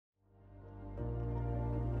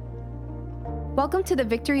Welcome to the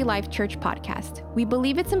Victory Life Church podcast. We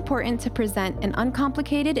believe it's important to present an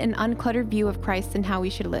uncomplicated and uncluttered view of Christ and how we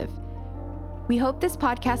should live. We hope this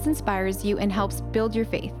podcast inspires you and helps build your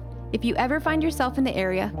faith. If you ever find yourself in the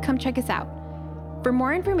area, come check us out. For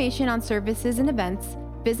more information on services and events,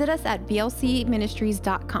 visit us at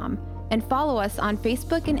blcministries.com and follow us on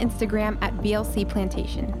Facebook and Instagram at BLC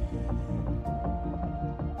Plantation.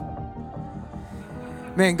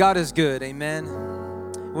 Man, God is good. Amen.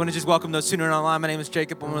 I want to just welcome those tuning in online. My name is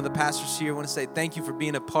Jacob. I'm one of the pastors here. I want to say thank you for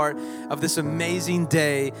being a part of this amazing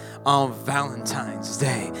day on Valentine's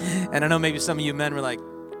Day. And I know maybe some of you men were like,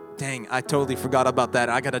 dang, I totally forgot about that.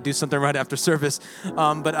 I got to do something right after service.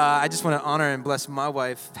 But I just want to honor and bless my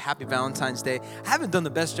wife. Happy Valentine's Day. I haven't done the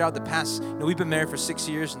best job the past, we've been married for 6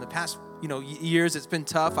 years. In the past, years, it's been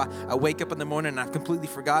tough. I wake up in the morning and I completely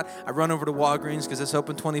forgot. I run over to Walgreens because it's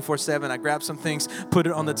open 24/7. I grab some things, put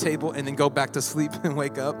it on the table, and then go back to sleep and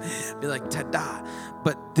wake up. Be like, ta-da.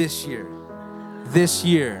 But this year,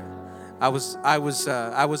 I was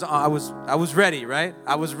ready, right?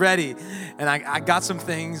 I was ready, and I got some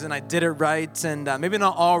things, and I did it right, and maybe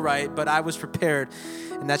not all right, but I was prepared,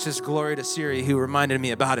 and that's just glory to Siri who reminded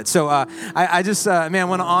me about it. So I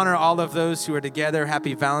want to honor all of those who are together.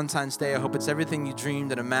 Happy Valentine's Day. I hope it's everything you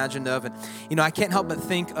dreamed and imagined of, and I can't help but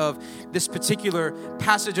think of this particular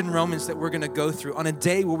passage in Romans that we're going to go through on a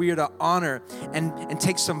day where we are to honor and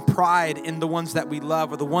take some pride in the ones that we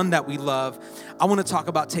love or the one that we love. I want to talk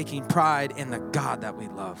about taking pride in the God that we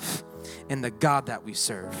love, in the God that we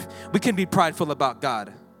serve. We can be prideful about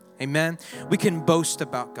God. Amen. We can boast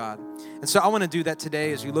about God. And so I want to do that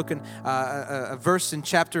today as we look in a verse in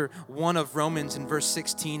chapter 1 of Romans in verse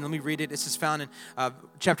 16. Let me read it. This is found in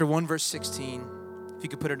chapter 1, verse 16. If you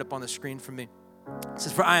could put it up on the screen for me. It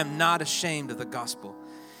says, "For I am not ashamed of the gospel,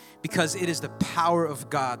 because it is the power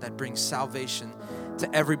of God that brings salvation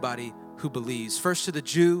to everybody who believes, first to the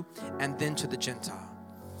Jew and then to the Gentile."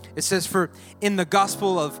 It says, "For in the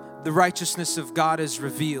gospel of the righteousness of God is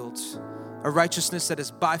revealed, a righteousness that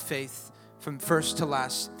is by faith from first to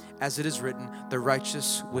last, as it is written, the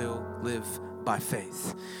righteous will live by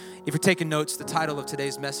faith." If you're taking notes, the title of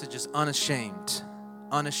today's message is Unashamed.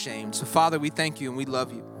 Unashamed. So Father, we thank you and we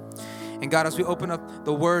love you. And God, as we open up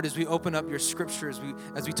the word, as we open up your scriptures,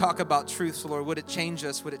 as we talk about truths, Lord, would it change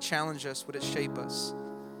us? Would it challenge us? Would it shape us?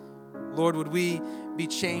 Lord, would we be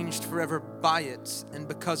changed forever by it and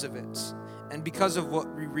because of it? And because of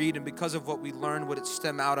what we read and because of what we learn, would it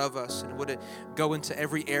stem out of us? And would it go into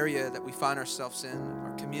every area that we find ourselves in,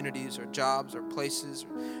 our communities, our jobs, our places,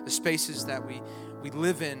 the spaces that we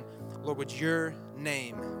live in? Lord, would your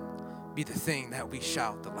name be the thing that we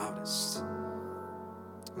shout the loudest?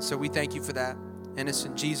 And so we thank you for that. And it's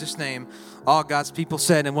in Jesus' name, all God's people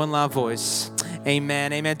said in one loud voice,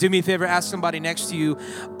 amen, amen. Do me a favor, ask somebody next to you,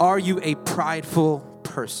 are you a prideful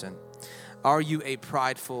person? Are you a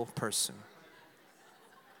prideful person?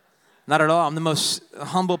 Not at all. I'm the most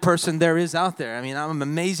humble person there is out there. I mean, I'm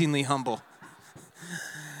amazingly humble.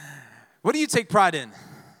 What do you take pride in?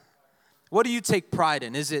 What do you take pride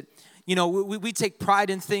in? Is it, we take pride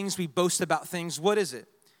in things, we boast about things. What is it?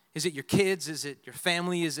 Is it your kids? Is it your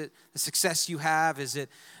family? Is it the success you have? Is it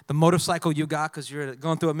the motorcycle you got because you're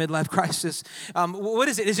going through a midlife crisis? What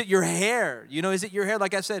is it? Is it your hair? Is it your hair?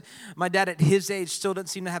 Like I said, my dad at his age still doesn't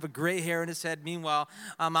seem to have a gray hair in his head. Meanwhile,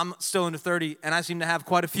 I'm still under 30 and I seem to have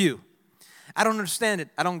quite a few. I don't understand it.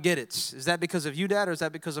 I don't get it. Is that because of you, Dad, or is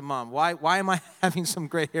that because of Mom? Why am I having some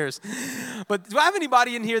gray hairs? But do I have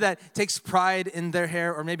anybody in here that takes pride in their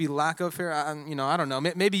hair or maybe lack of hair? I don't know.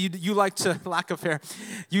 Maybe you like to, lack of hair,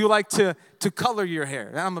 you like to color your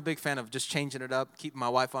hair. I'm a big fan of just changing it up, keeping my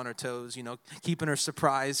wife on her toes, keeping her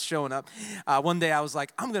surprised, showing up. One day I was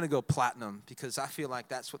like, I'm going to go platinum because I feel like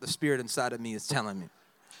that's what the spirit inside of me is telling me.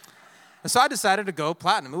 And so I decided to go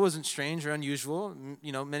platinum. It wasn't strange or unusual.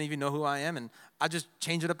 Many of you know who I am, and I just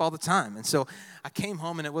change it up all the time. And so I came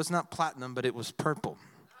home, and it was not platinum, but it was purple.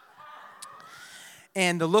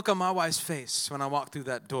 And the look on my wife's face when I walked through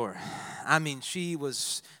that door, she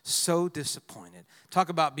was so disappointed. Talk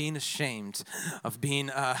about being ashamed of being,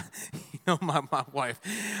 my wife.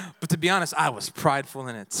 But to be honest, I was prideful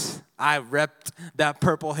in it. I repped that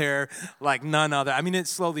purple hair like none other. It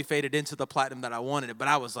slowly faded into the platinum that I wanted it, but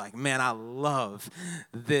I was like, man, I love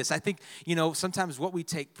this. I think, sometimes what we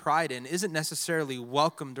take pride in isn't necessarily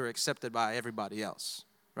welcomed or accepted by everybody else,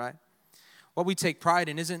 right? What we take pride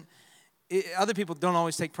in other people don't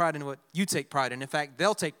always take pride in what you take pride in. In fact,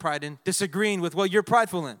 they'll take pride in disagreeing with what you're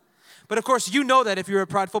prideful in. But of course, you know that if you're a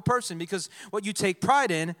prideful person because what you take pride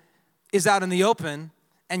in is out in the open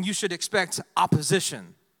and you should expect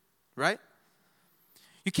opposition, right?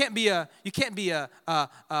 You can't be a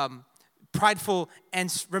prideful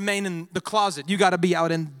and remain in the closet. You got to be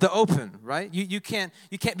out in the open, right? You can't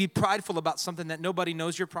be prideful about something that nobody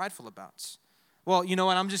knows you're prideful about. Well, you know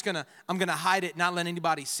what? I'm gonna hide it, not let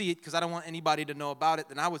anybody see it because I don't want anybody to know about it.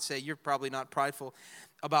 Then I would say you're probably not prideful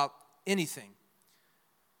about anything.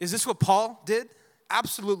 Is this what Paul did?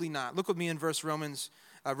 Absolutely not. Look with me in Romans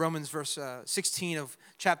verse 16 of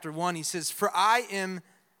chapter 1. He says, "For I am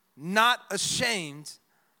not ashamed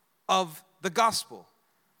of the gospel."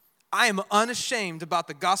 I am unashamed about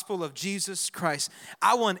the gospel of Jesus Christ.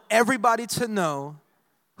 I want everybody to know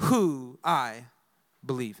who I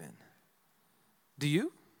believe in. Do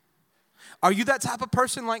you? Are you that type of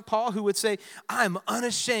person like Paul who would say, I'm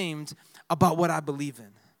unashamed about what I believe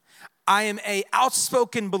in? I am an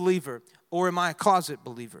outspoken believer, or am I a closet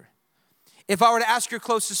believer? If I were to ask your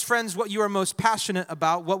closest friends what you are most passionate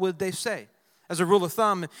about, what would they say? As a rule of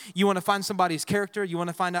thumb, you want to find somebody's character, you want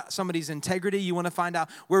to find out somebody's integrity, you want to find out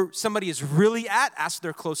where somebody is really at, ask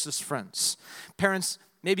their closest friends. Parents,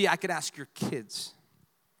 maybe I could ask your kids.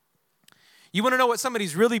 You want to know what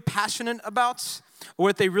somebody's really passionate about or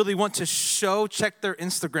what they really want to show? Check their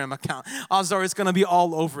Instagram account. Odds are it's going to be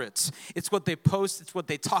all over it. It's what they post. It's what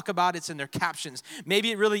they talk about. It's in their captions.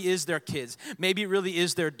 Maybe it really is their kids. Maybe it really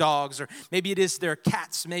is their dogs, or maybe it is their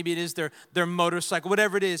cats. Maybe it is their motorcycle,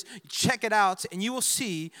 whatever it is. Check it out, and you will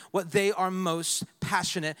see what they are most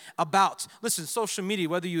passionate about. Listen, social media,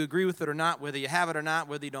 whether you agree with it or not, whether you have it or not,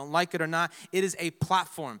 whether you don't like it or not, it is a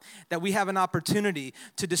platform that we have an opportunity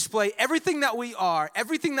to display everything that we are,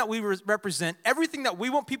 everything that we represent, everything that we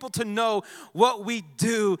want people to know what we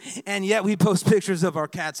do, and yet we post pictures of our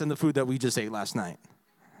cats and the food that we just ate last night.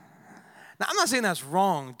 Now, I'm not saying that's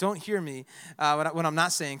wrong. Don't hear me what I'm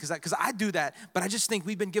not saying, because I do that, but I just think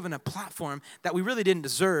we've been given a platform that we really didn't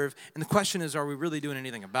deserve, and the question is, are we really doing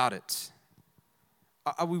anything about it?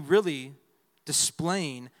 Are we really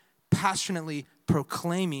displaying, passionately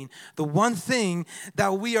proclaiming the one thing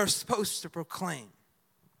that we are supposed to proclaim?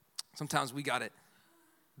 Sometimes we got it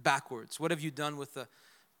backwards. What have you done with the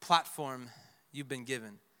platform you've been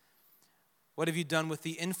given? What have you done with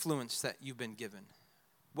the influence that you've been given?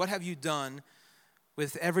 What have you done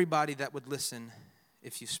with everybody that would listen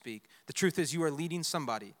if you speak? The truth is, you are leading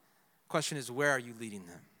somebody. The question is, where are you leading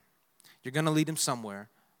them? You're going to lead them somewhere.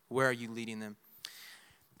 Where are you leading them?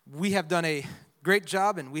 We have done a great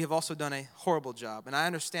job, and we have also done a horrible job. And I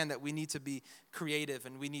understand that we need to be creative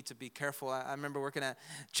and we need to be careful. I remember working at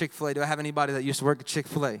Chick-fil-A. Do I have anybody that used to work at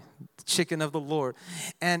Chick-fil-A? The chicken of the Lord.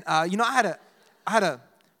 And, I had a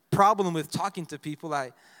problem with talking to people.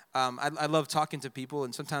 I love talking to people,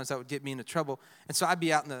 and sometimes that would get me into trouble. And so I'd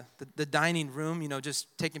be out in the dining room,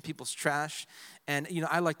 just taking people's trash. And,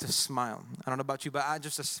 I like to smile. I don't know about you, but I'm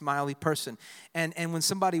just a smiley person. And when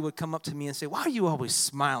somebody would come up to me and say, why are you always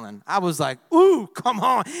smiling? I was like, ooh, come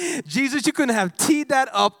on. Jesus, you couldn't have teed that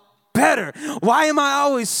up better. Why am I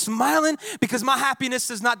always smiling? Because my happiness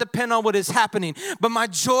does not depend on what is happening, but my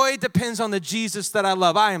joy depends on the Jesus that I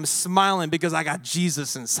love. I am smiling because I got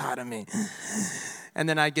Jesus inside of me. And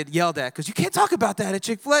then I get yelled at because you can't talk about that at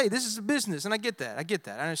Chick-fil-A. This is a business. And I get that.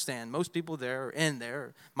 I understand. Most people there are in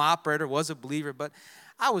there. My operator was a believer, but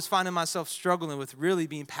I was finding myself struggling with really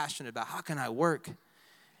being passionate about how can I work,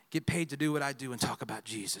 get paid to do what I do, and talk about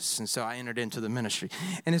Jesus. And so I entered into the ministry,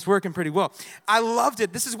 and it's working pretty well. I loved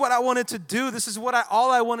it. This is what I wanted to do. This is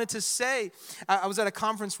all I wanted to say. I was at a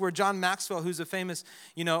conference where John Maxwell, who's a famous,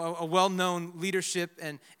 a well-known leadership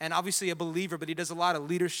and obviously a believer, but he does a lot of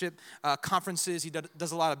leadership conferences. He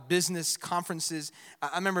does a lot of business conferences.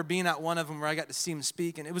 I remember being at one of them where I got to see him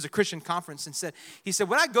speak, and it was a Christian conference, and he said,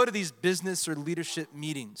 when I go to these business or leadership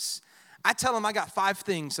meetings, I tell them I got 5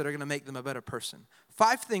 things that are going to make them a better person.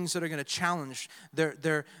 5 things that are going to challenge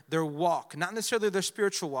their walk, not necessarily their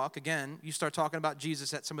spiritual walk. Again, you start talking about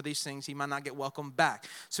Jesus at some of these things, he might not get welcomed back.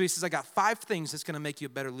 So he says, I got 5 things that's going to make you a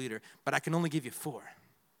better leader, but I can only give you 4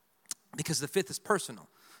 because the 5th is personal.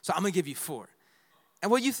 So I'm going to give you 4. And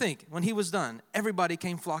what do you think? When he was done, everybody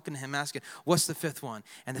came flocking to him asking, what's the 5th one?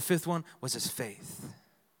 And the 5th one was his faith.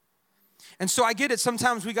 And so I get it.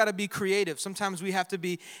 Sometimes we got to be creative. Sometimes we have to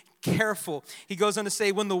be careful. He goes on to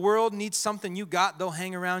say, when the world needs something you got, they'll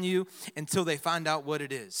hang around you until they find out what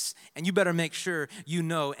it is. And you better make sure you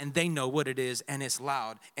know and they know what it is, and it's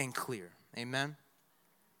loud and clear. Amen?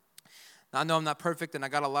 Now, I know I'm not perfect and I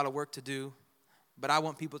got a lot of work to do, but I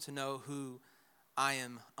want people to know who I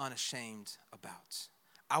am unashamed about.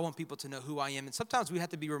 I want people to know who I am. And sometimes we have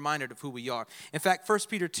to be reminded of who we are. In fact, 1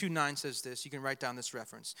 Peter 2:9 says this. You can write down this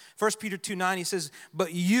reference. 1 Peter 2:9, he says,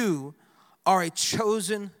 but you are a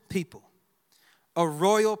chosen people, a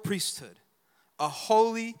royal priesthood, a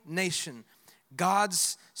holy nation,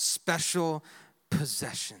 God's special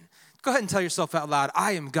possession. Go ahead and tell yourself out loud,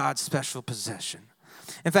 I am God's special possession.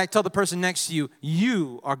 In fact, tell the person next to you,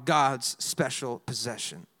 you are God's special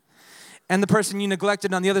possession. And the person you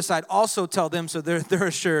neglected on the other side, also tell them so they're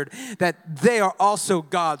assured that they are also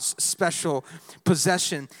God's special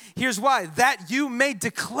possession. Here's why, that you may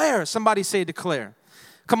declare. Somebody say declare.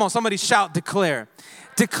 Come on, somebody shout declare.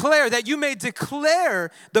 Declare, that you may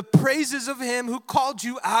declare the praises of him who called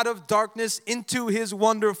you out of darkness into his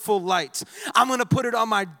wonderful light. I'm going to put it on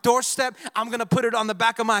my doorstep. I'm going to put it on the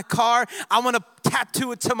back of my car. I'm going to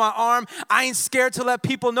tattoo it to my arm. I ain't scared to let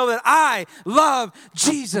people know that I love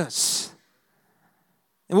Jesus.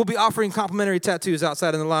 And we'll be offering complimentary tattoos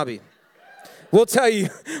outside in the lobby. We'll tell you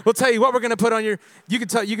what we're going to put on your, you can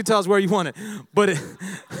tell us where you want it. But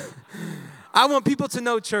I want people to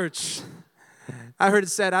know, church, I heard it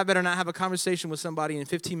said, I better not have a conversation with somebody in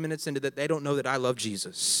 15 minutes into that they don't know that I love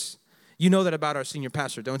Jesus. You know that about our senior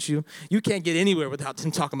pastor, don't you? You can't get anywhere without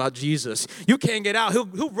him talking about Jesus. You can't get out.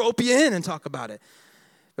 He'll rope you in and talk about it.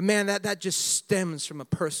 But man, that just stems from a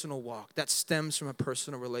personal walk. That stems from a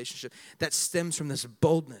personal relationship. That stems from this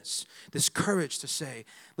boldness, this courage to say,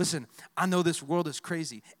 listen, I know this world is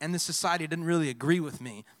crazy and this society didn't really agree with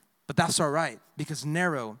me, but that's all right because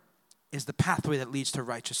narrow is the pathway that leads to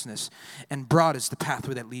righteousness, and broad is the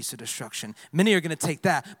pathway that leads to destruction. Many are going to take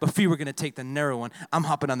that, but few are going to take the narrow one. I'm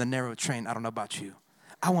hopping on the narrow train. I don't know about you.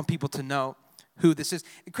 I want people to know who this is.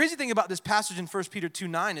 The crazy thing about this passage in 1 Peter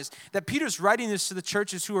 2:9 is that Peter's writing this to the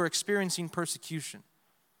churches who are experiencing persecution.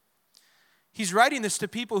 He's writing this to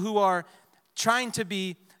people who are trying to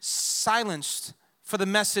be silenced for the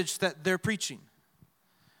message that they're preaching.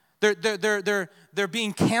 They're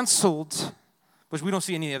being canceled, which we don't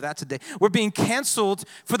see any of that today. We're being canceled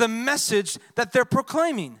for the message that they're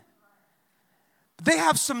proclaiming. They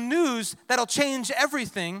have some news that'll change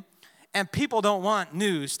everything, and people don't want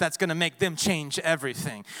news that's going to make them change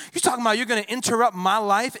everything. You're talking about you're going to interrupt my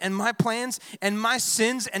life and my plans and my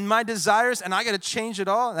sins and my desires, and I got to change it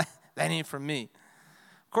all? That ain't for me.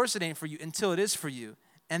 Of course it ain't for you until it is for you.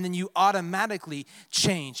 And then you automatically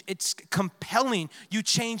change. It's compelling. You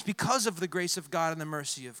change because of the grace of God and the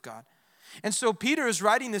mercy of God. And so Peter is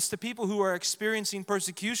writing this to people who are experiencing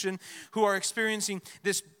persecution, who are experiencing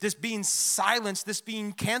this being silenced, this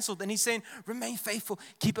being canceled. And he's saying, remain faithful,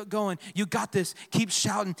 keep it going. You got this, keep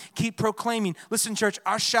shouting, keep proclaiming. Listen, church,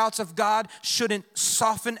 our shouts of God shouldn't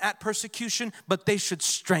soften at persecution, but they should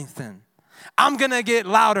strengthen. I'm going to get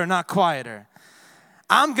louder, not quieter.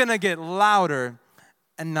 I'm going to get louder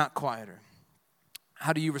and not quieter.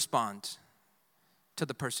 How do you respond to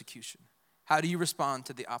the persecution? How do you respond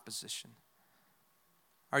to the opposition?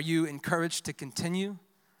 Are you encouraged to continue,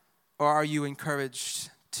 or are you encouraged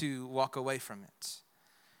to walk away from it?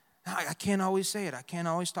 I can't always say it. I can't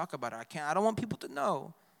always talk about it. I don't want people to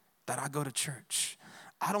know that I go to church.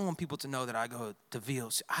 I don't want people to know that I go to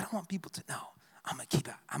VOC. I don't want people to know. I'm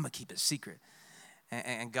gonna keep it secret.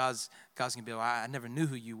 And God's gonna be like, I never knew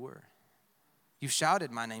who you were. You shouted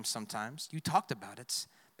my name sometimes. You talked about it,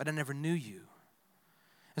 but I never knew you.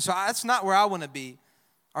 And so that's not where I want to be.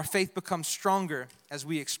 Our faith becomes stronger as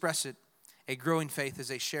we express it. A growing faith is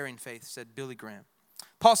a sharing faith, said Billy Graham.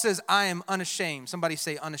 Paul says, I am unashamed. Somebody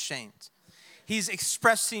say unashamed. He's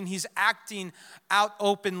expressing, he's acting out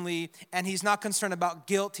openly, and he's not concerned about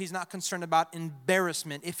guilt. He's not concerned about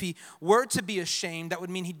embarrassment. If he were to be ashamed, that would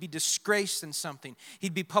mean he'd be disgraced in something.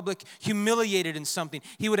 He'd be public humiliated in something.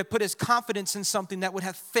 He would have put his confidence in something that would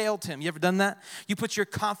have failed him. You ever done that? You put your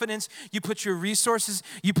confidence, you put your resources,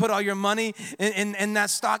 you put all your money in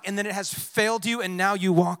that stock, and then it has failed you, and now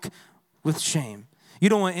you walk with shame. You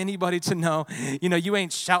don't want anybody to know, you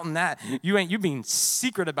ain't shouting that. You're being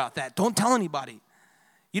secret about that. Don't tell anybody.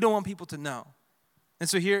 You don't want people to know. And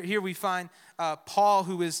so here we find Paul,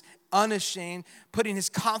 who is unashamed, putting his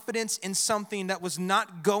confidence in something that was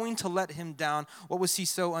not going to let him down. What was he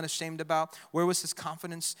so unashamed about? Where was his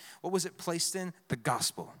confidence? What was it placed in? The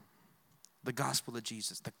gospel. The gospel of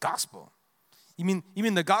Jesus. The gospel. You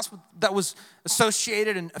mean the gospel that was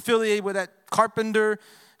associated and affiliated with that carpenter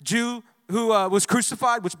Jew who was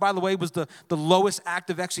crucified, which, by the way, was the lowest act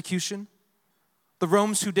of execution? The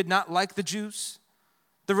Romans who did not like the Jews.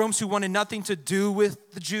 The Romans who wanted nothing to do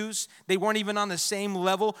with the Jews. They weren't even on the same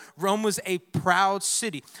level. Rome was a proud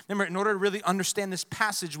city. Remember, in order to really understand this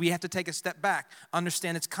passage, we have to take a step back,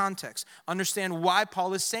 understand its context, understand why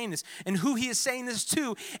Paul is saying this, and who he is saying this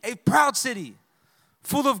to. A proud city,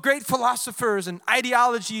 full of great philosophers and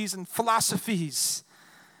ideologies and philosophies.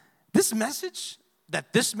 This message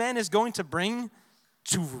that this man is going to bring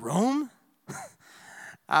to Rome,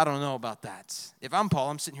 I don't know about that. If I'm Paul,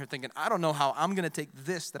 I'm sitting here thinking, I don't know how I'm going to take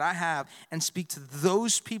this that I have and speak to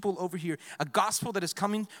those people over here. A gospel that is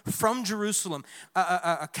coming from Jerusalem,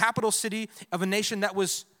 a capital city of a nation that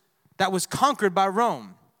was conquered by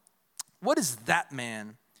Rome. What is that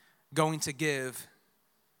man going to give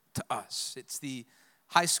to us? It's the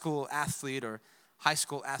high school athlete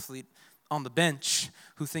on the bench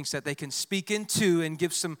who thinks that they can speak into and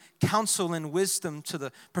give some counsel and wisdom to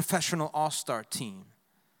the professional all-star team.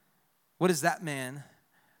 What is that man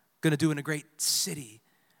going to do in a great city,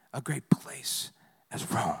 a great place as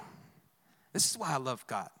Rome? This is why I love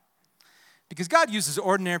God. Because God uses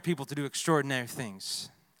ordinary people to do extraordinary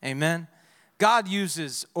things. Amen? God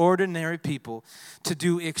uses ordinary people to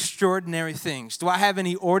do extraordinary things. Do I have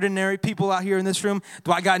any ordinary people out here in this room?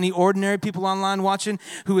 Do I got any ordinary people online watching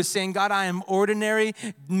who is saying, God, I am ordinary.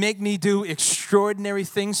 Make me do extraordinary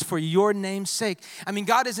things for your name's sake. I mean,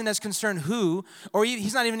 God isn't as concerned who, or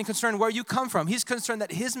he's not even concerned where you come from. He's concerned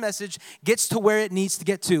that his message gets to where it needs to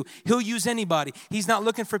get to. He'll use anybody. He's not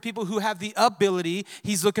looking for people who have the ability.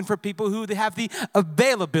 He's looking for people who have the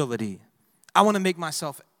availability. I want to make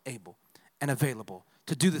myself able and available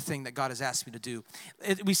to do the thing that God has asked me to do.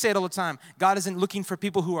 We say it all the time. God isn't looking for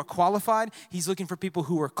people who are qualified. He's looking for people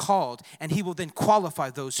who are called, and he will then qualify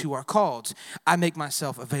those who are called. I make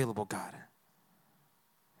myself available, God.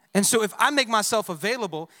 And so if I make myself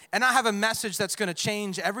available and I have a message that's going to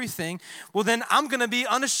change everything, well, then I'm going to be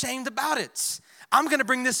unashamed about it. I'm going to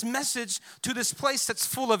bring this message to this place that's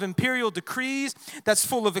full of imperial decrees, that's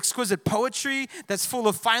full of exquisite poetry, that's full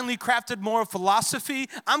of finely crafted moral philosophy.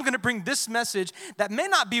 I'm going to bring this message that may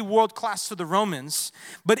not be world class to the Romans,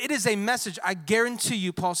 but it is a message I guarantee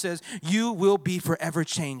you, Paul says, you will be forever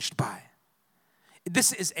changed by.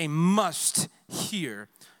 This is a must hear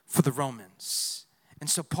for the Romans. And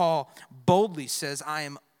so Paul boldly says, I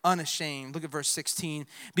am unashamed. Look at verse 16,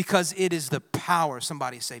 because it is the power.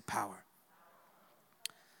 Somebody say power.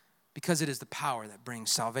 Because it is the power that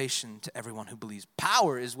brings salvation to everyone who believes.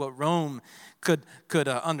 Power is what Rome could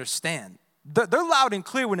understand. They're loud and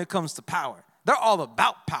clear when it comes to power. They're all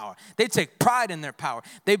about power. They take pride in their power.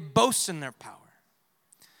 They boast in their power.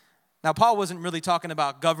 Now, Paul wasn't really talking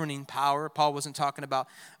about governing power. Paul wasn't talking about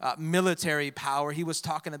military power. He was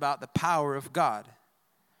talking about the power of God.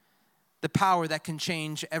 The power that can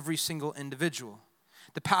change every single individual.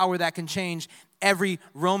 The power that can change every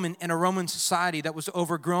Roman in a Roman society that was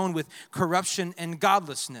overgrown with corruption and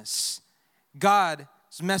godlessness. God's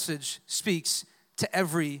message speaks to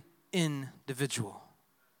every individual.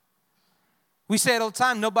 We say it all the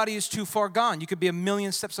time, nobody is too far gone. You could be a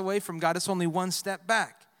million steps away from God. It's only one step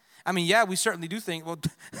back. I mean, yeah, we certainly do think, well,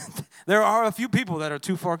 there are a few people that are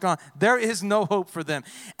too far gone. There is no hope for them.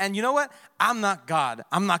 And you know what? I'm not God.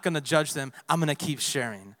 I'm not going to judge them. I'm going to keep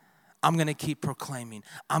sharing. I'm going to keep proclaiming.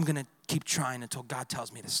 I'm going to keep trying until God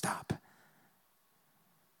tells me to stop.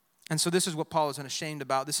 And so this is what Paul is unashamed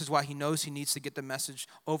about. This is why he knows he needs to get the message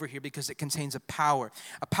over here, because it contains a power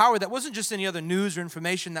that wasn't just any other news or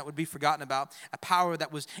information that would be forgotten about, a power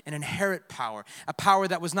that was an inherent power, a power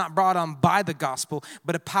that was not brought on by the gospel,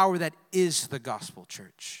 but a power that is the gospel,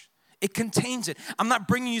 church. It contains it. I'm not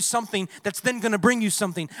bringing you something that's then going to bring you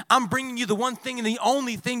something. I'm bringing you the one thing and the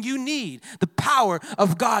only thing you need, the power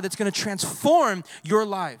of God that's going to transform your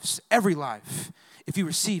lives, every life, if you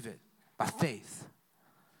receive it by faith.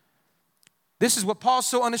 This is what Paul's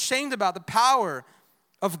so unashamed about, the power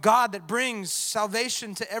of God that brings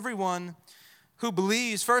salvation to everyone who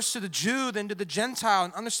believes, first to the Jew, then to the Gentile.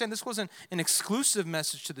 And understand, this wasn't an exclusive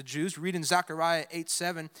message to the Jews. Read in Zechariah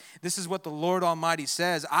 8:7. This is what the Lord Almighty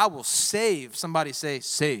says. I will save, somebody say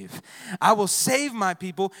save. I will save my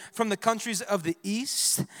people from the countries of the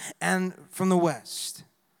east and from the west.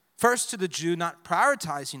 First to the Jew, not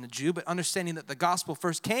prioritizing the Jew, but understanding that the gospel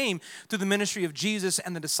first came through the ministry of Jesus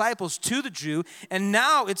and the disciples to the Jew, and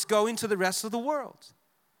now it's going to the rest of the world.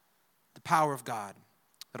 The power of God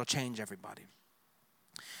that'll change everybody.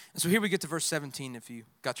 And so here we get to verse 17, if you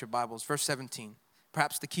got your Bibles. Verse 17,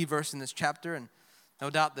 perhaps the key verse in this chapter, and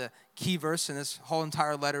no doubt the key verse in this whole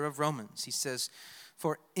entire letter of Romans. He says,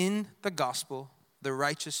 for in the gospel, the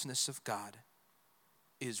righteousness of God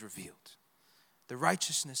is revealed. The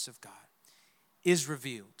righteousness of God is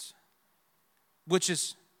revealed, which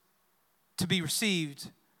is to be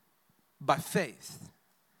received by faith.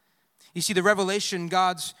 You see, the revelation,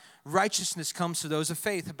 God's righteousness comes to those of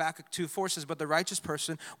faith. Habakkuk 2:4 says, but the righteous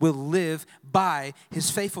person will live by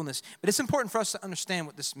his faithfulness. But it's important for us to understand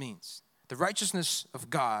what this means. The righteousness of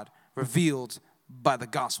God revealed by the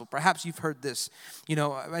gospel. Perhaps you've heard this. You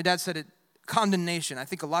know, my dad said it, condemnation. I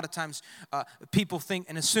think a lot of times people think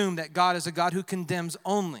and assume that God is a God who condemns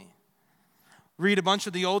only. read a bunch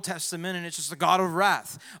of the Old Testament and it's just the God of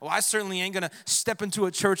wrath. Oh, I certainly ain't going to step into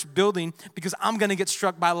a church building because I'm going to get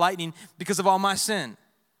struck by lightning because of all my sin.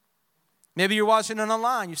 Maybe you're watching it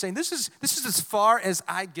online. You're saying, this is as far as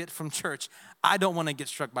I get from church. I don't want to get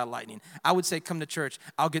struck by lightning. I would say, come to church.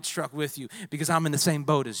 I'll get struck with you because I'm in the same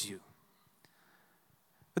boat as you.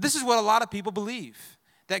 But this is what a lot of people believe,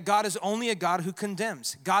 that God is only a God who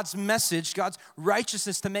condemns. God's message, God's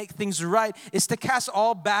righteousness to make things right is to cast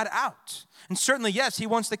all bad out. And certainly, yes, he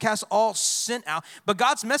wants to cast all sin out, but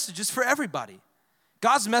God's message is for everybody.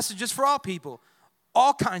 God's message is for all people,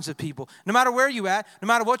 all kinds of people. No matter where you at, no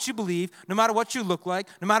matter what you believe, no matter what you look like,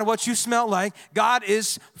 no matter what you smell like, God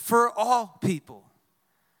is for all people.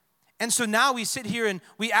 And so now we sit here and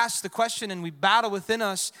we ask the question and we battle within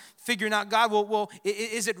us, figuring out, God, well,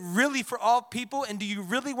 is it really for all people? And do you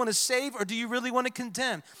really want to save or do you really want to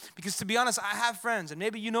condemn? Because to be honest, I have friends, and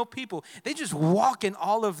maybe you know people, they just walk in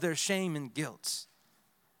all of their shame and guilt.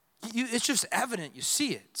 It's just evident. You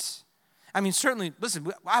see it. I mean, certainly,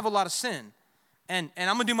 listen, I have a lot of sin. And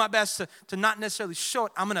I'm going to do my best to not necessarily show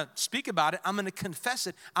it. I'm going to speak about it. I'm going to confess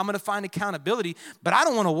it. I'm going to find accountability. But I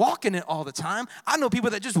don't want to walk in it all the time. I know people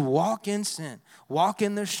that just walk in sin, walk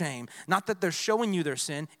in their shame. Not that they're showing you their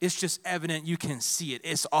sin. It's just evident. You can see it.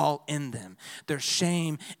 It's all in them. Their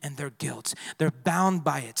shame and their guilt. They're bound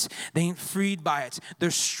by it. They ain't freed by it.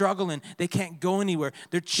 They're struggling. They can't go anywhere.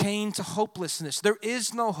 They're chained to hopelessness. There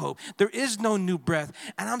is no hope. There is no new breath.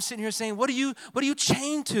 And I'm sitting here saying, what are you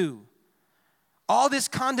chained to? All this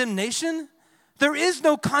condemnation? There is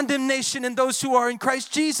no condemnation in those who are in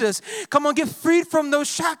Christ Jesus. Come on, get freed from those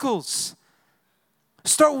shackles.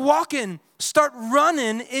 Start walking, start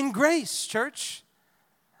running in grace, church.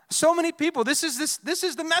 So many people, this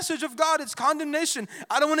is the message of God. It's condemnation.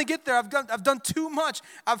 I don't want to get there. I've done too much.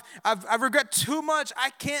 I regret too much. I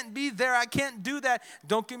can't be there. I can't do that.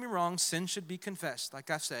 Don't get me wrong. Sin should be confessed, like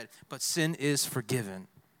I've said, but sin is forgiven.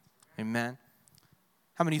 Amen.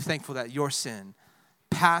 How many are thankful that your sin,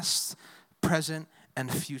 past, present,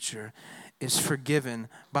 and future, is forgiven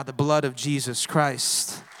by the blood of Jesus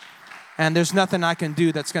Christ? And there's nothing I can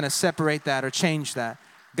do that's going to separate that or change that.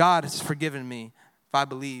 God has forgiven me if I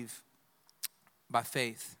believe by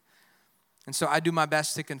faith. And so I do my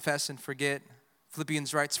best to confess and forget.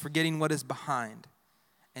 Philippians writes, forgetting what is behind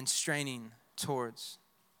and straining towards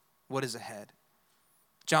what is ahead.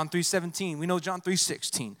 John 3:17, we know John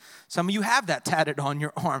 3:16. Some of you have that tatted on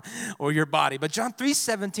your arm or your body. But John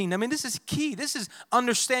 3:17, I mean, this is key. This is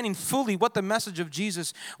understanding fully what the message of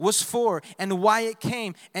Jesus was for and why it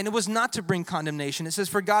came. And it was not to bring condemnation. It says,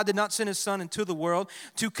 for God did not send his son into the world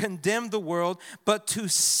to condemn the world, but to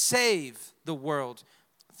save the world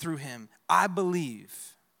through him. I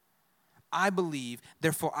believe,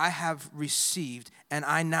 therefore I have received, and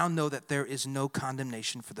I now know that there is no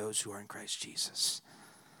condemnation for those who are in Christ Jesus.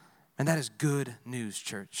 And that is good news,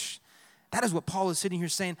 church. That is what Paul is sitting here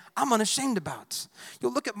saying, I'm unashamed about. You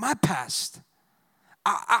look at my past.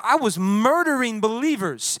 I was murdering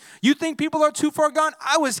believers. You think people are too far gone?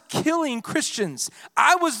 I was killing Christians.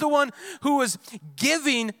 I was the one who was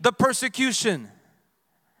giving the persecution.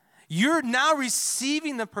 You're now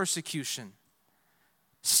receiving the persecution.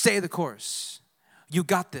 Stay the course. You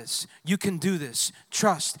got this. You can do this.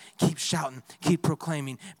 Trust. Keep shouting. Keep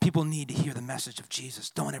proclaiming. People need to hear the message of Jesus.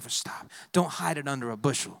 Don't ever stop. Don't hide it under a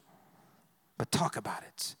bushel. But talk about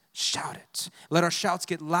it. Shout it. Let our shouts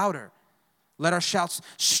get louder. Let our shouts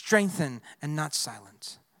strengthen and not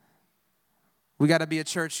silent. We got to be a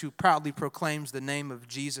church who proudly proclaims the name of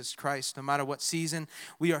Jesus Christ. No matter what season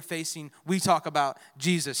we are facing, we talk about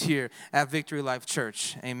Jesus here at Victory Life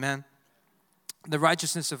Church. Amen. The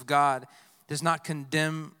righteousness of God does not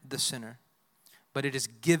condemn the sinner, but it is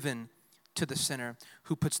given to the sinner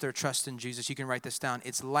who puts their trust in Jesus. You can write this down.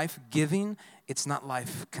 It's life-giving. It's not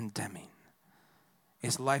life-condemning.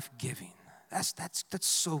 It's life-giving. That's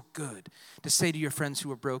so good to say to your friends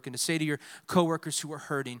who are broken, to say to your coworkers who are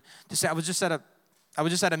hurting, to say, I was just at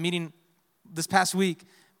a meeting this past week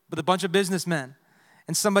with a bunch of businessmen,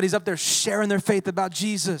 and somebody's up there sharing their faith about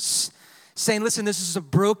Jesus, saying, listen, this is a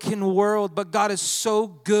broken world, but God is so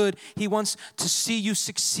good. He wants to see you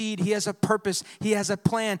succeed. He has a purpose. He has a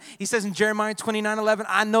plan. He says in Jeremiah 29:11,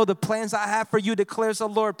 I know the plans I have for you, declares the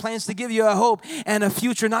Lord, plans to give you a hope and a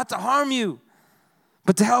future, not to harm you,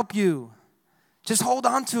 but to help you. Just hold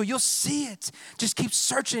on to it. You'll see it. Just keep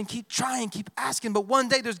searching, keep trying, keep asking. But one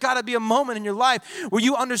day there's got to be a moment in your life where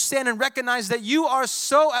you understand and recognize that you are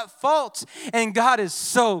so at fault and God is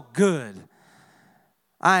so good.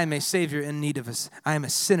 I am a savior in need of us. I am a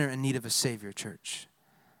sinner in need of a savior, church.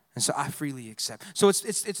 And so I freely accept. So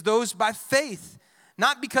it's those by faith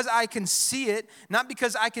Not because I can see it, not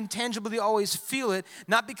because I can tangibly always feel it,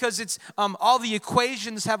 not because it's all the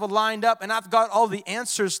equations have aligned up and I've got all the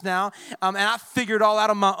answers now and I've figured it all out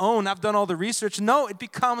on my own. I've done all the research. No, it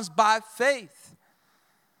becomes by faith.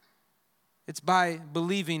 It's by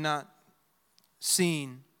believing, not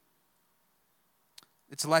seeing.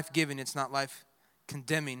 It's life-giving. It's not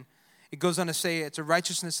life-condemning. It goes on to say it's a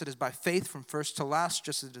righteousness that is by faith from first to last,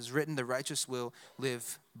 just as it is written, the righteous will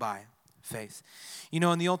live by faith. You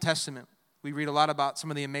know, in the Old Testament, we read a lot about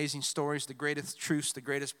some of the amazing stories, the greatest truths, the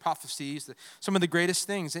greatest prophecies, some of the greatest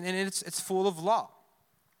things, and it's full of law.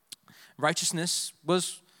 Righteousness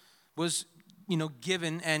was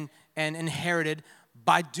given and inherited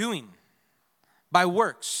by doing, by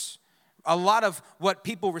works. A lot of what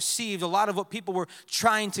people received, a lot of what people were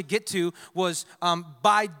trying to get to was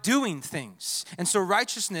by doing things. And so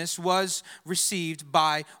righteousness was received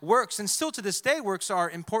by works. And still to this day, works are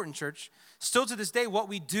important, church. Still to this day, what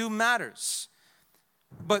we do matters.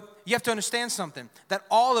 But you have to understand something, that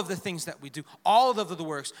all of the things that we do, all of the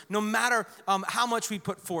works, no matter how much we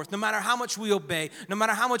put forth, no matter how much we obey, no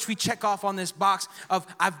matter how much we check off on this box of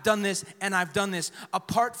I've done this and I've done this,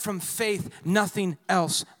 apart from faith, nothing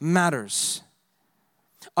else matters.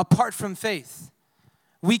 Apart from faith,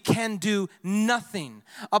 we can do nothing.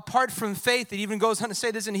 Apart from faith, it even goes on to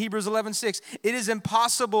say this in Hebrews 11:6. It is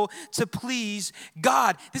impossible to please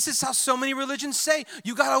God. This is how so many religions say.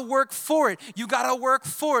 You got to work for it. You got to work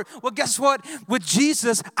for it. Well, guess what? With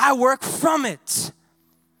Jesus, I work from it.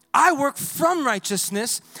 I work from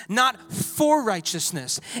righteousness, not for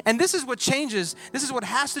righteousness. And this is what changes. This is what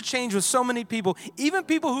has to change with so many people. Even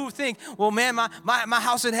people who think, well, man, my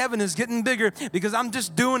house in heaven is getting bigger because I'm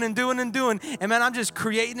just doing and doing and doing. And man, I'm just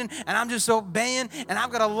creating and I'm just obeying. And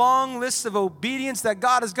I've got a long list of obedience that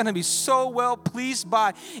God is going to be so well pleased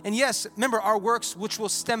by. And yes, remember our works, which will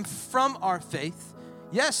stem from our faith.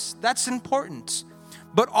 Yes, that's important.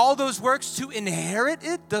 But all those works to inherit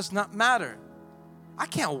it does not matter. I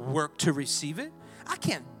can't work to receive it. I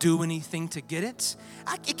can't do anything to get it.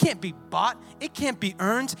 It can't be bought. It can't be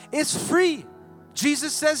earned. It's free.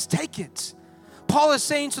 Jesus says, take it. Paul is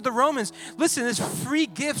saying to the Romans, listen, this free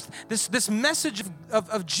gift, this message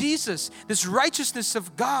of Jesus, this righteousness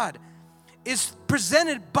of God is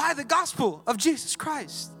presented by the gospel of Jesus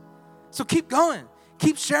Christ. So keep going.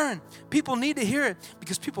 Keep sharing. People need to hear it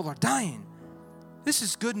because people are dying. This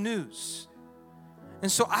is good news.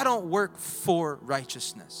 And so I don't work for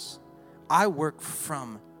righteousness. I work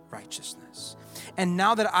from righteousness. And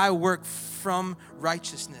now that I work from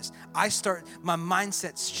righteousness, my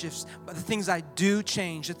mindset shifts, but the things I do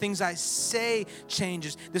change, the things I say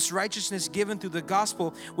changes. This righteousness given through the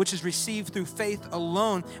gospel, which is received through faith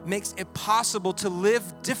alone, makes it possible to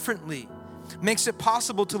live differently, makes it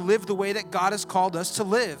possible to live the way that God has called us to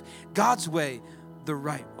live, God's way, the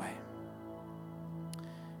right way.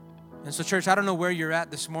 And so, church, I don't know where you're at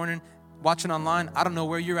this morning, watching online. I don't know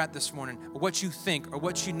where you're at this morning, or what you think, or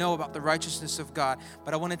what you know about the righteousness of God.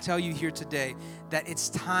 But I want to tell you here today that it's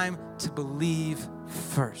time to believe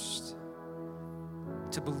first.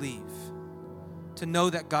 To believe. To know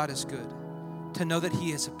that God is good. To know that He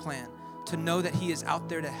has a plan. To know that He is out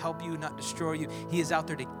there to help you, not destroy you. He is out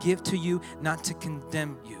there to give to you, not to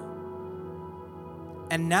condemn you.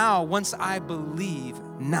 And now, once I believe,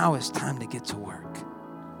 now it's time to get to work.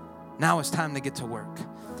 Now it's time to get to work.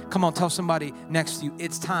 Come on, tell somebody next to you,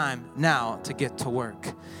 it's time now to get to work.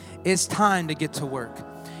 It's time to get to work.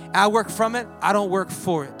 I work from it, I don't work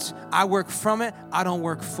for it. I work from it, I don't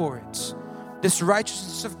work for it. This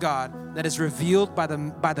righteousness of God that is revealed by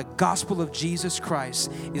the gospel of Jesus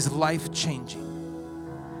Christ is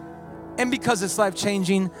life-changing. And because it's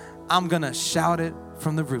life-changing, I'm going to shout it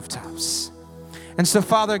from the rooftops. And so,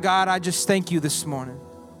 Father God, I just thank you this morning.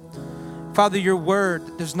 Father, your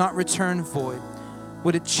word does not return void.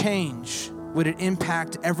 Would it change? Would it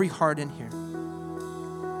impact every heart in here?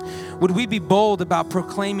 Would we be bold about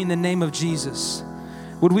proclaiming the name of Jesus?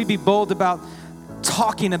 Would we be bold about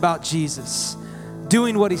talking about Jesus,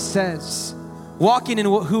 doing what He says, walking in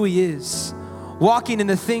who He is, walking in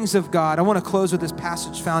the things of God? I want to close with this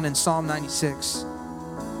passage found in Psalm 96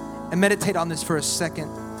 and meditate on this for a second.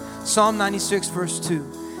 Psalm 96, verse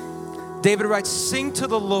 2. David writes, sing to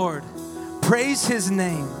the Lord, praise His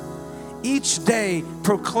name. Each day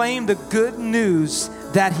proclaim the good news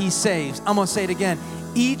that He saves. I'm going to say it again.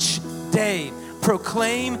 Each day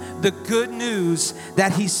proclaim the good news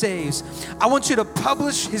that He saves. I want you to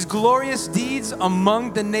publish His glorious deeds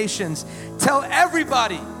among the nations. Tell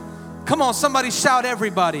everybody. Come on, somebody shout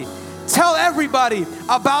everybody. Tell everybody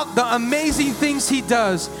about the amazing things He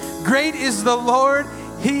does. Great is the Lord.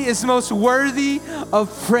 He is most worthy of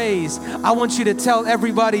praise. I want you to tell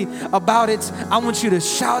everybody about it. I want you to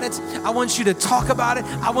shout it. I want you to talk about it.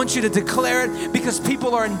 I want you to declare it, because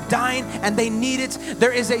people are dying and they need it.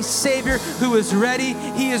 There is a Savior who is ready.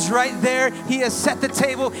 He is right there. He has set the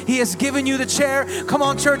table. He has given you the chair. Come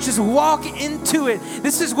on, church, just walk into it.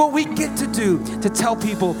 This is what we get to do, to tell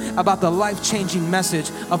people about the life-changing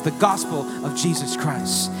message of the gospel of Jesus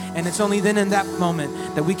Christ. And it's only then in that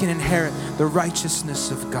moment that we can inherit the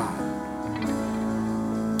righteousness of God.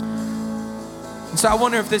 And so I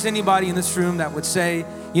wonder if there's anybody in this room that would say,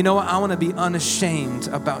 you know what, I want to be unashamed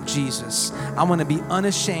about Jesus. I want to be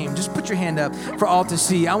unashamed. Just put your hand up for all to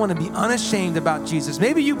see. I want to be unashamed about Jesus.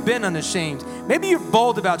 Maybe you've been unashamed. Maybe you're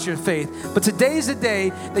bold about your faith. But today is the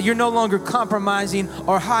day that you're no longer compromising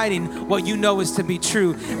or hiding what you know is to be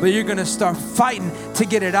true, but you're going to start fighting to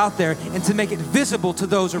get it out there and to make it visible to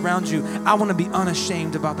those around you. I want to be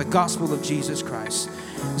unashamed about the gospel of Jesus Christ.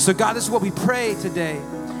 So God, this is what we pray today.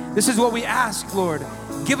 This is what we ask, Lord.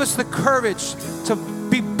 Give us the courage to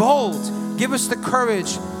be bold. Give us the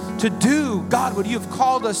courage to do, God, what you have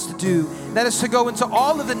called us to do. That is to go into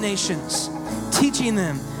all of the nations, teaching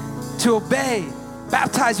them to obey,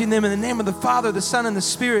 baptizing them in the name of the Father, the Son, and the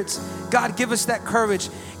Spirit. God, give us that courage.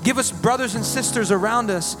 Give us brothers and sisters around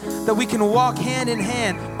us that we can walk hand in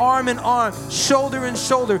hand, arm in arm, shoulder in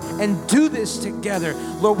shoulder, and do this together.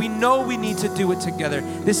 Lord, we know we need to do it together.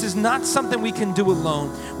 This is not something we can do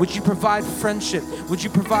alone. Would you provide friendship? Would you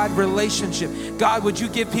provide relationship? God, would you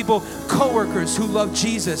give people coworkers who love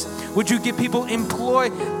Jesus? Would you give people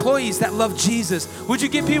employees that love Jesus? Would you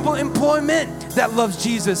give people employment that loves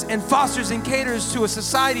Jesus, and fosters and caters to a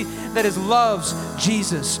society that loves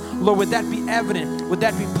Jesus? Lord, would that be evident? Would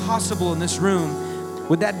that be possible in this room?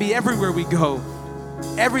 Would that be everywhere we go?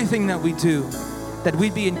 Everything that we do, that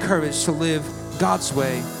we'd be encouraged to live God's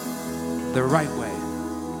way, the right way.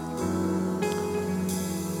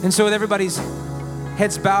 And so with everybody's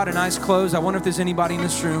heads bowed and eyes closed, I wonder if there's anybody in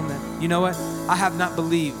this room that, you know what, I have not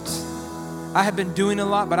believed. I have been doing a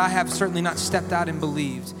lot, but I have certainly not stepped out and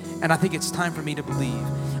believed. And I think it's time for me to believe.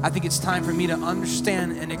 I think it's time for me to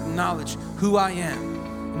understand and acknowledge who I am.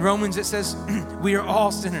 In Romans, it says, we are all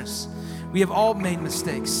sinners. We have all made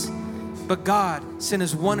mistakes. But God sent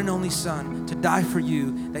his one and only Son to die for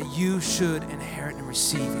you, that you should inherit and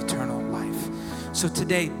receive eternal life. So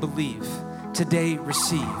today, believe. Today,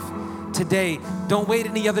 receive. Today, don't wait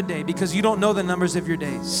any other day, because you don't know the numbers of your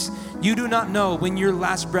days. You do not know when your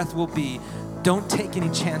last breath will be. Don't take any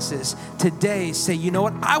chances. Today, say, you know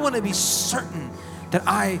what? I want to be certain that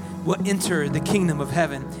I will enter the kingdom of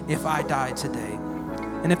heaven if I die today.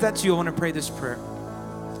 And if that's you, I want to pray this prayer.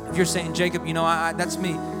 If you're saying, Jacob, you know, that's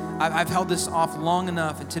me. I've held this off long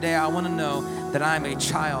enough, and today I want to know that I am a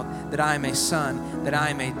child, that I am a son, that I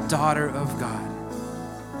am a daughter of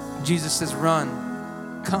God. Jesus says,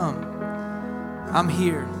 run, come. I'm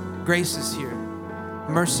here. Grace is here.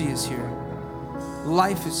 Mercy is here.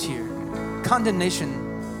 Life is here.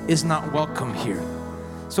 Condemnation is not welcome here.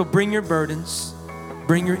 So bring your burdens,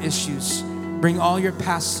 bring your issues, bring all your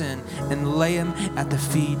past sin and lay them at the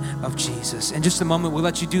feet of Jesus. In just a moment, we'll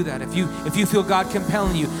let you do that. If you feel God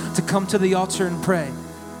compelling you to come to the altar and pray,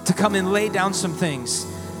 to come and lay down some things,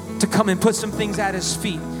 to come and put some things at his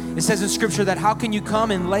feet. It says in scripture that how can you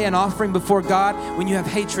come and lay an offering before God when you have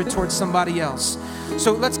hatred towards somebody else?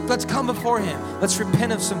 So let's come before him. Let's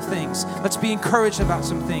repent of some things. Let's be encouraged about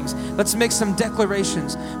some things. Let's make some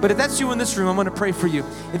declarations. But if that's you in this room, I'm going to pray for you.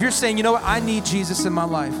 If you're saying, you know what, I need Jesus in my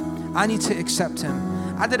life. I need to accept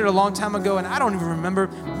him. I did it a long time ago, and I don't even remember.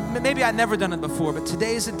 Maybe I'd never done it before, but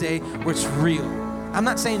today is the day where it's real. I'm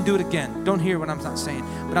not saying do it again. Don't hear what I'm not saying.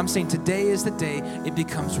 But I'm saying today is the day it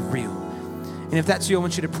becomes real. And if that's you, I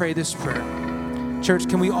want you to pray this prayer. Church,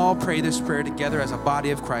 can we all pray this prayer together as a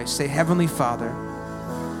body of Christ? Say, Heavenly Father,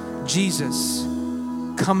 Jesus,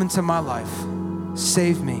 come into my life.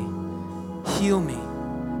 Save me. Heal me.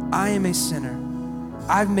 I am a sinner.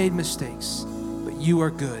 I've made mistakes, but you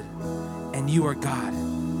are good and you are God.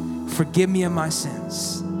 Forgive me of my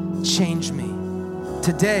sins. Change me.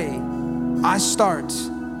 Today, I start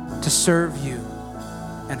to serve you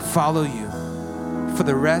and follow you for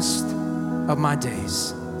the rest of my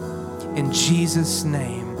days. In Jesus'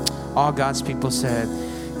 name, all God's people said,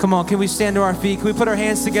 come on, can we stand to our feet? Can we put our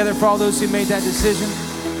hands together for all those who made that decision?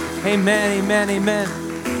 Amen, amen, amen.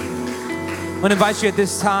 I want to invite you at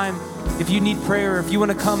this time, if you need prayer, or if you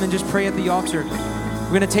want to come and just pray at the altar,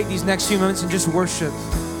 we're going to take these next few moments and just worship.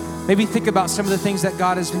 Maybe think about some of the things that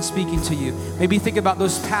God has been speaking to you. Maybe think about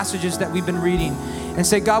those passages that we've been reading and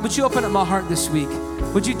say, God, would you open up my heart this week?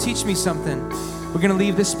 Would you teach me something? We're going to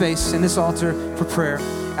leave this space and this altar for prayer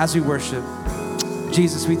as we worship.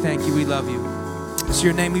 Jesus, we thank you. We love you. It's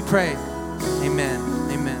your name we pray. Amen.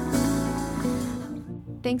 Amen.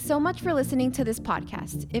 Thanks so much for listening to this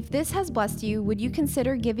podcast. If this has blessed you, would you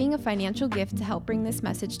consider giving a financial gift to help bring this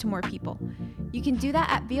message to more people? You can do that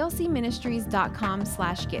at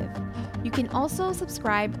vlcministries.com/give. You can also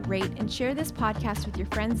subscribe, rate, and share this podcast with your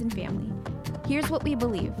friends and family. Here's what we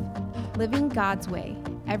believe: living God's way,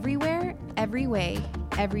 everywhere, every way,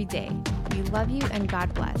 every day. We love you and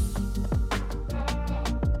God bless.